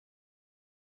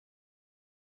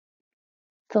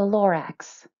The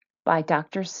Lorax by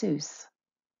Dr. Seuss.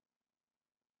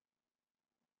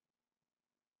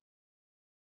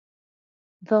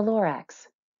 The Lorax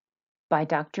by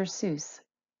Dr. Seuss.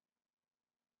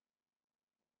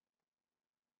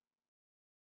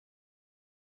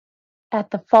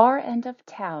 At the far end of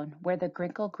town, where the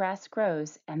grinkle grass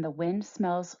grows, and the wind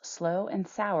smells slow and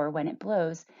sour when it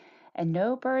blows, and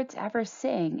no birds ever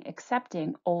sing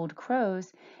excepting old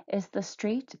crows, is the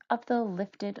street of the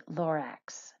lifted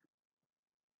Lorax.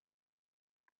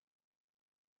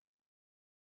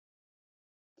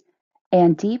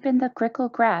 And deep in the grickle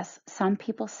grass, some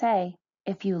people say,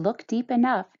 if you look deep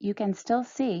enough, you can still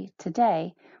see,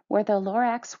 today, where the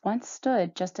Lorax once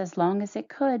stood just as long as it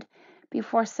could,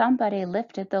 before somebody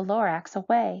lifted the Lorax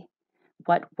away.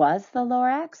 What was the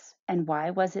Lorax, and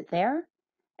why was it there?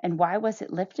 And why was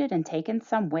it lifted and taken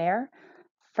somewhere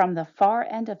from the far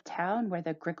end of town where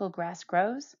the grickle grass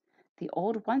grows? The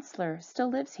old Onceler still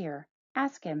lives here.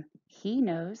 Ask him, he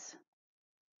knows.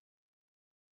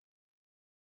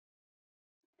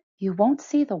 You won't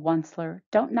see the Onceler,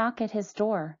 don't knock at his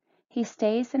door. He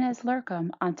stays in his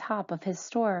lurkum on top of his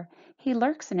store. He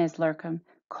lurks in his lurkum,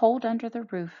 cold under the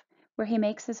roof, where he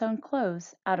makes his own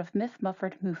clothes out of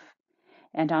muffered moof.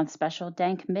 And on special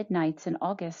dank midnights in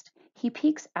August, he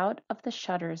peeks out of the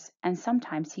shutters, and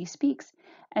sometimes he speaks,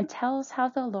 and tells how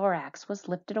the Lorax was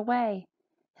lifted away.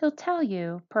 He'll tell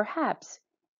you, perhaps,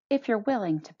 if you're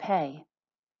willing to pay.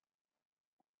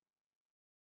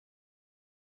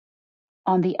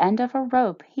 On the end of a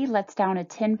rope he lets down a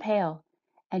tin pail,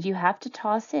 and you have to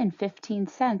toss in 15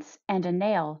 cents and a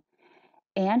nail,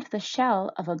 and the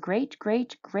shell of a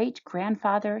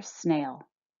great-great-great-grandfather snail.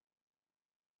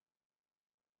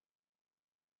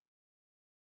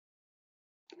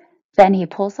 Then he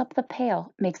pulls up the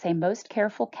pail, makes a most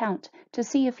careful count to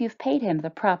see if you've paid him the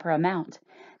proper amount.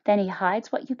 Then he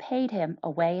hides what you paid him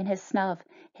away in his snub,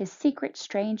 his secret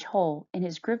strange hole in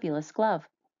his groovulous glove.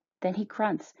 Then he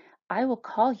grunts, I will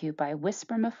call you by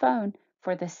whisper-mophone,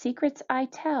 for the secrets I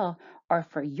tell are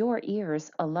for your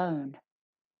ears alone.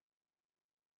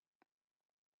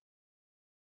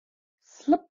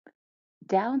 Slip!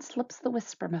 Down slips the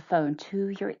whisper-mophone to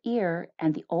your ear,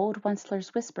 and the old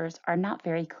Onceler's whispers are not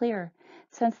very clear,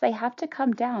 since they have to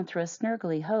come down through a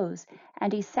snurgly hose,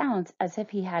 and he sounds as if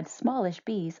he had smallish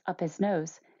bees up his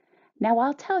nose. Now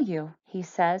I'll tell you, he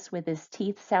says, with his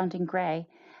teeth sounding gray,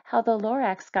 how the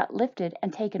Lorax got lifted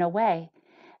and taken away.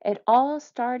 It all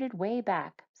started way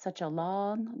back, such a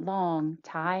long, long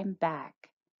time back.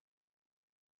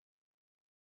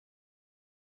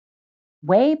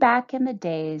 Way back in the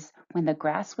days when the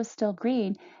grass was still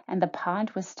green, and the pond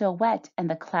was still wet, and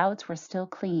the clouds were still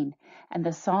clean, and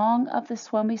the song of the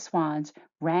swomy swans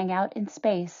rang out in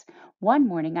space, one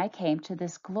morning I came to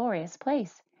this glorious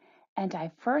place, and I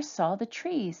first saw the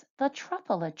trees, the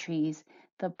truffula trees,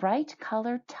 the bright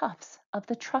colored tufts of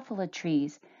the truffula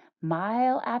trees,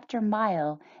 mile after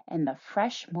mile in the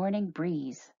fresh morning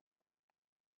breeze.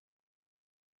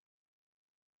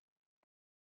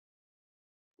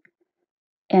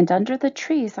 And under the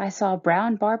trees I saw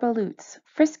brown barbaloots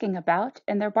frisking about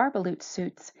in their barbaloot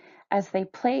suits, as they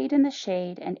played in the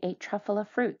shade and ate truffula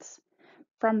fruits.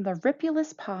 From the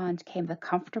ripulous pond came the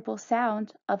comfortable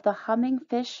sound of the humming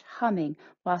fish humming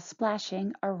while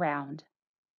splashing around.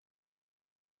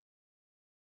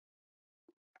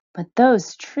 But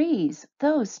those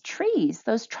truffula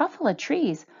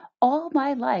trees! All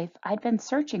my life I'd been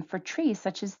searching for trees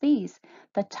such as these.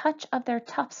 The touch of their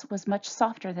tufts was much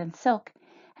softer than silk,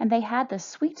 and they had the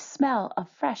sweet smell of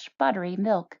fresh buttery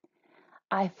milk.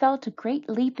 I felt a great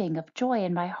leaping of joy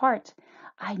in my heart.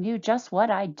 I knew just what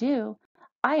I'd do.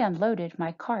 I unloaded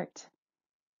my cart.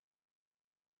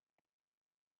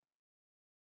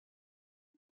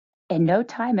 In no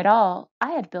time at all,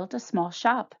 I had built a small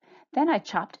shop. Then I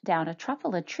chopped down a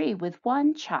truffula tree with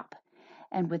one chop.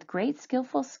 And with great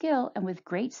skillful skill and with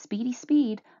great speedy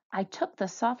speed, I took the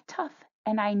soft tuft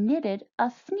and I knitted a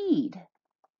thneed.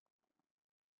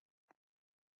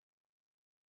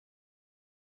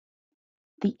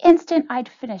 The instant I'd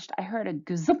finished, I heard a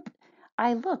gazump.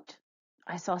 I looked.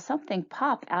 I saw something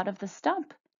pop out of the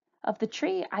stump of the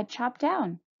tree I'd chopped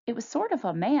down. It was sort of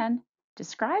a man.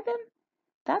 Describe him?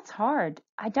 That's hard.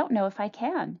 I don't know if I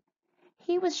can.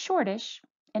 He was shortish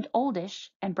and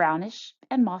oldish and brownish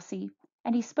and mossy,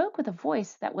 and he spoke with a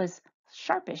voice that was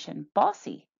sharpish and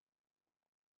bossy.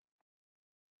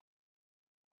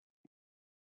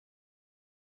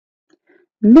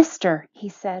 Mister, he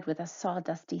said with a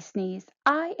sawdusty sneeze,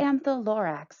 I am the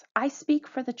Lorax. I speak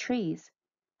for the trees.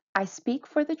 I speak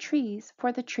for the trees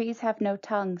have no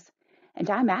tongues,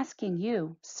 and I'm asking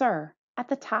you, sir, at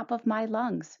the top of my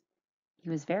lungs. He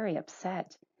was very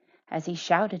upset, as he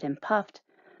shouted and puffed,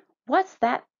 "What's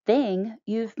that thing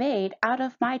you've made out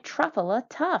of my truffle a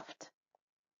tuft?"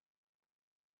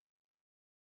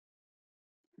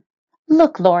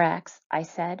 "Look, Lorax," I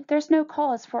said, "there's no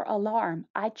cause for alarm.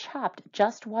 I chopped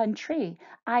just one tree.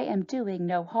 I am doing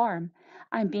no harm.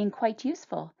 I'm being quite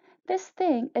useful. This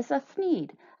thing is a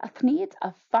thneed. A thneed's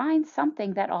a fine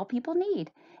something that all people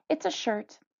need. It's a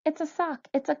shirt, it's a sock,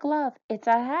 it's a glove, it's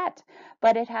a hat,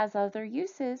 but it has other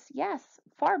uses, yes,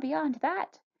 far beyond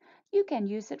that. You can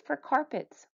use it for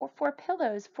carpets, or for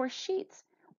pillows, for sheets,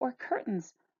 or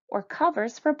curtains, or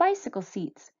covers for bicycle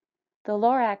seats." The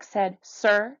Lorax said,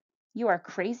 "Sir, you are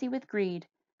crazy with greed.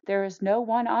 There is no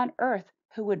one on earth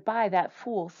who would buy that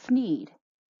fool Sneed."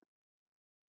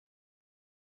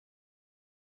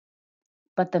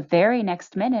 But the very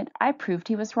next minute I proved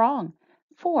he was wrong,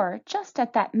 for just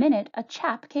at that minute a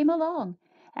chap came along,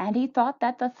 and he thought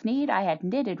that the Thneed I had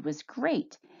knitted was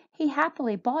great. He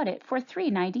happily bought it for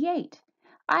 3.98.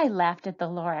 I laughed at the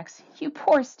Lorax. "You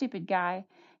poor stupid guy.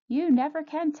 You never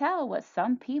can tell what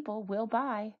some people will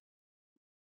buy."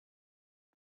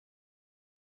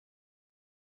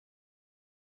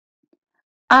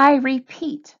 "I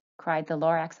repeat," cried the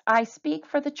Lorax, "I speak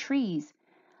for the trees."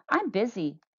 "I'm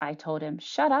busy," I told him.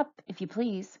 "Shut up, if you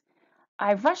please."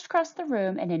 I rushed across the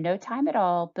room and in no time at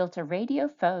all built a radio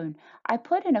phone. I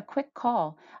put in a quick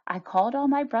call. I called all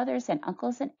my brothers and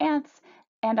uncles and aunts,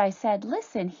 and I said,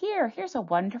 "Listen, here's a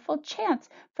wonderful chance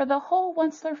for the whole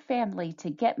Onceler family to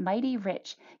get mighty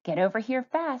rich. Get over here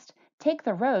fast. Take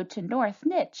the road to North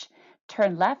Nitch.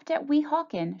 Turn left at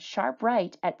Weehawken, sharp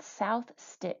right at South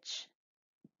Stitch."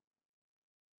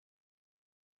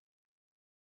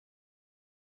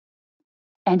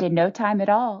 And in no time at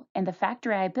all, in the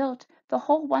factory I built, the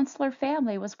whole Onceler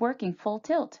family was working full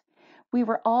tilt. We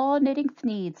were all knitting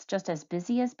thneeds, just as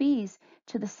busy as bees,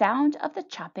 to the sound of the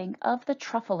chopping of the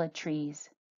truffula trees.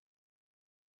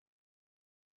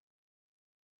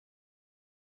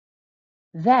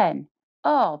 Then,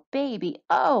 oh, baby,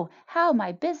 oh, how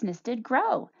my business did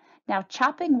grow! Now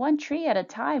chopping one tree at a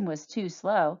time was too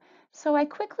slow, so I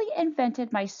quickly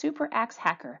invented my super axe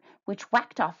hacker, which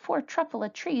whacked off 4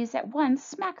 truffula trees at one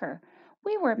smacker.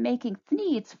 We were making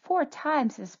thneeds 4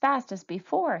 times as fast as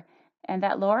before, and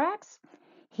that Lorax,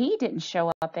 he didn't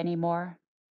show up anymore.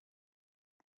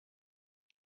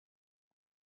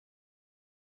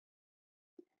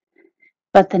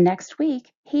 But the next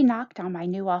week he knocked on my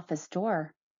new office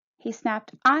door. He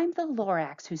snapped, "I'm the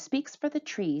Lorax who speaks for the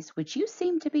trees, which you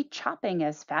seem to be chopping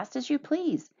as fast as you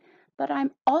please. But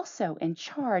I'm also in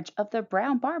charge of the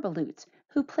brown barbaloots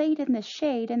who played in the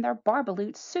shade in their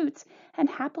barbaloot suits and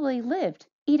happily lived,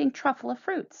 eating truffula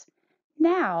fruits.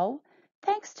 Now,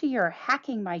 thanks to your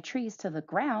hacking my trees to the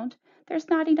ground, there's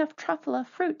not enough truffula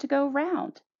fruit to go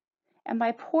round. And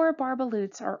my poor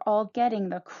barbaloots are all getting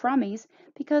the crummies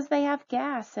because they have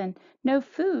gas and no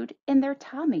food in their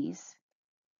tummies."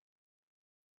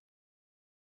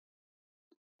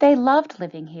 They loved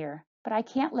living here, but I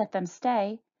can't let them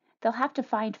stay. They'll have to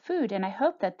find food, and I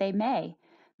hope that they may.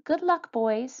 "Good luck,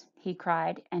 boys," he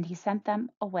cried, and he sent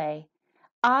them away.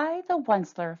 I, the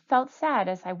Onceler, felt sad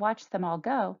as I watched them all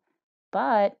go.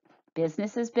 But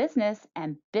business is business,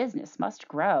 and business must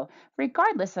grow,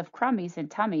 regardless of crummies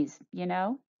and tummies, you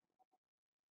know.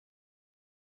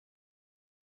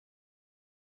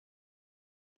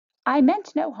 I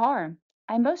meant no harm,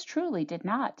 I most truly did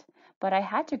not, but I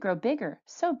had to grow bigger,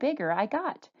 so bigger I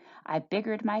got. I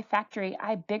biggered my factory,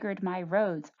 I biggered my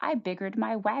roads, I biggered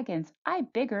my wagons, I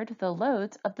biggered the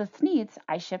loads of the thneeds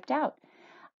I shipped out.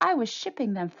 I was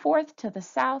shipping them forth to the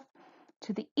south,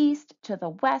 to the east, to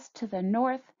the west, to the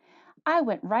north. I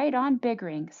went right on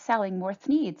biggering, selling more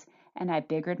thneeds, and I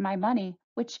biggered my money,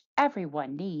 which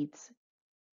everyone needs.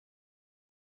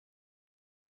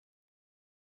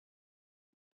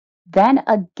 Then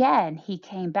again he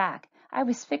came back. I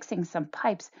was fixing some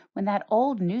pipes when that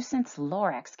old nuisance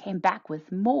Lorax came back with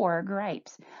more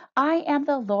gripes. "I am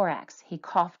the Lorax." He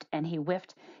coughed and he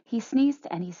whiffed. He sneezed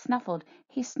and he snuffled.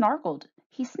 He snarkled.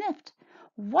 He sniffed.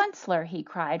 "Onceler," he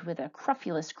cried with a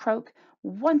crufulous croak,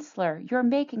 "Onceler, you're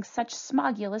making such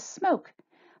smogulous smoke.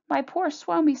 My poor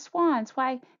swomy swans,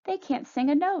 why, they can't sing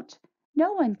a note.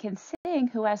 No one can sing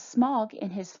who has smog in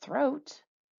his throat."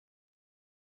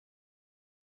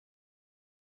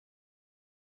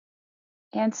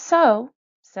 "And so,"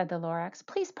 said the Lorax,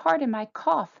 "please pardon my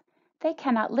cough. They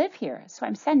cannot live here, so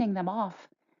I'm sending them off.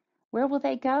 Where will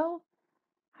they go?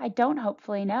 I don't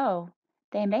hopefully know.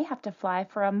 They may have to fly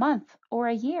for a month or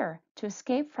a year to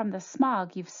escape from the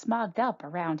smog you've smogged up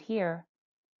around here."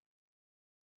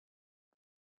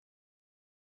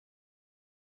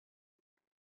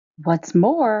 What's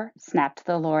more, snapped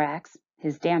the Lorax,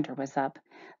 his dander was up,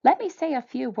 let me say a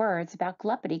few words about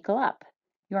Gluppity Glup.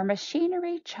 Your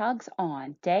machinery chugs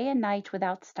on day and night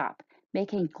without stop,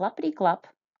 making Gluppity Glup,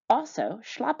 also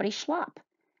Schloppity Schlop.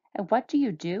 And what do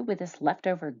you do with this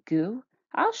leftover goo?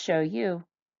 I'll show you,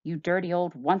 you dirty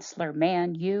old Onceler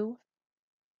man, you.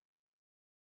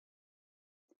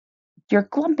 You're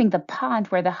glumping the pond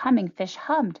where the humming fish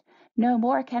hummed. No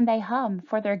more can they hum,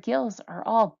 for their gills are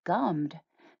all gummed.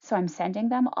 So I'm sending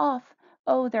them off.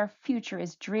 Oh, their future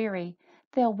is dreary.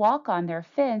 They'll walk on their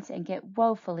fins and get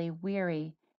woefully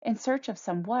weary, in search of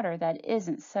some water that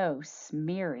isn't so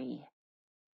smeary.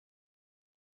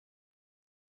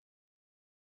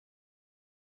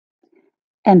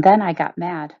 And then I got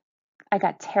mad. I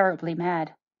got terribly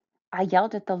mad. I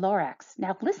yelled at the Lorax.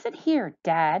 Now listen here,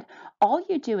 Dad. All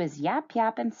you do is yap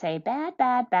yap and say bad,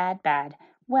 bad, bad, bad.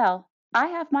 Well, I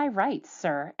have my rights,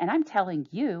 sir, and I'm telling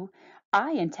you,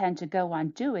 I intend to go on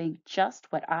doing just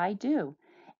what I do.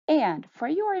 And for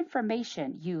your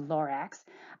information, you Lorax,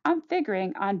 I'm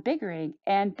figuring on biggering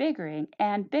and biggering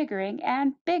and biggering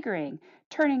and biggering,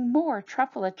 turning more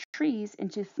truffula trees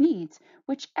into thneeds,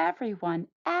 which everyone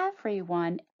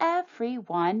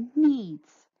needs.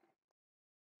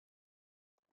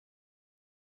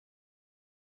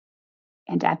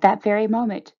 And at that very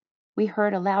moment we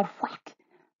heard a loud whack.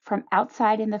 From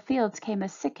outside in the fields came a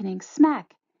sickening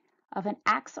smack of an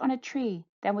axe on a tree.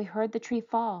 Then we heard the tree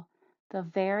fall, the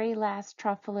very last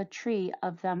truffula tree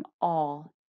of them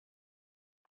all.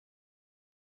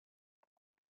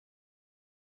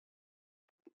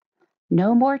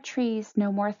 No more trees,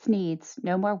 no more thneeds,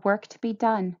 no more work to be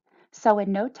done. So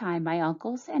in no time my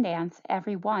uncles and aunts,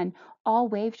 every one, all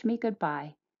waved me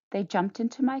good-bye. They jumped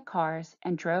into my cars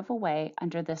and drove away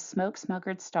under the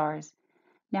smoke-smuggered stars.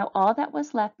 Now all that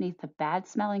was left neath the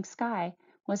bad-smelling sky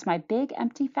was my big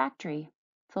empty factory,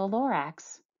 the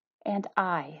Lorax, and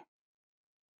I.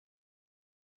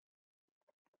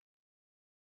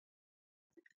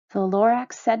 The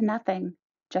Lorax said nothing,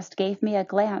 just gave me a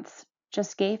glance,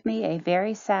 just gave me a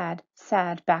very sad,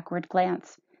 sad backward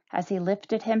glance, as he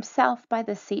lifted himself by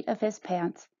the seat of his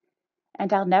pants.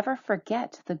 And I'll never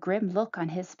forget the grim look on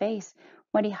his face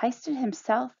when he hoisted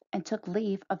himself and took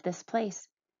leave of this place,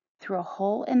 through a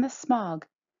hole in the smog,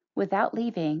 without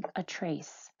leaving a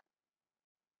trace.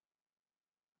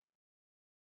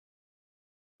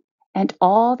 And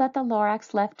all that the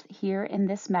Lorax left here in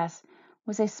this mess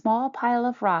was a small pile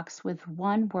of rocks with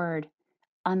one word,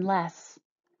 unless.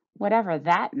 Whatever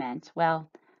that meant, well,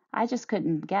 I just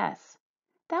couldn't guess.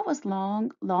 That was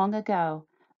long, long ago,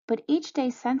 but each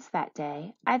day since that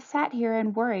day I've sat here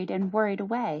and worried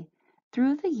away.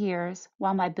 Through the years,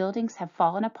 while my buildings have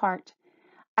fallen apart,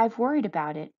 I've worried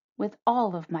about it with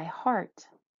all of my heart.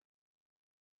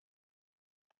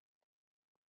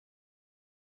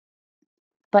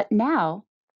 But now,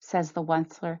 says the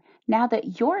Onceler, now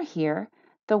that you're here,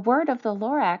 the word of the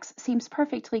Lorax seems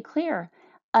perfectly clear.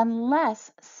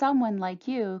 Unless someone like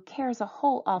you cares a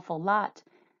whole awful lot,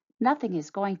 nothing is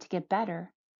going to get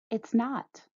better. It's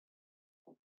not.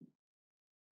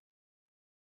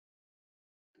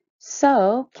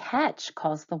 So catch,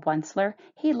 calls the Onceler.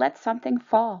 He lets something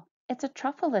fall. It's a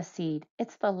truffula seed.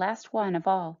 It's the last one of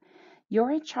all.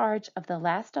 You're in charge of the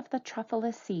last of the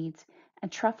truffula seeds,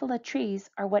 and truffula trees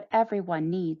are what everyone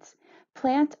needs.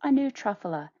 Plant a new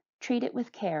truffula, treat it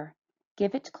with care,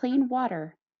 give it clean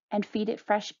water, and feed it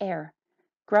fresh air.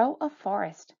 Grow a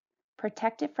forest,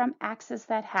 protect it from axes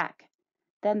that hack.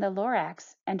 Then the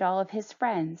Lorax and all of his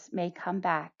friends may come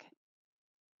back.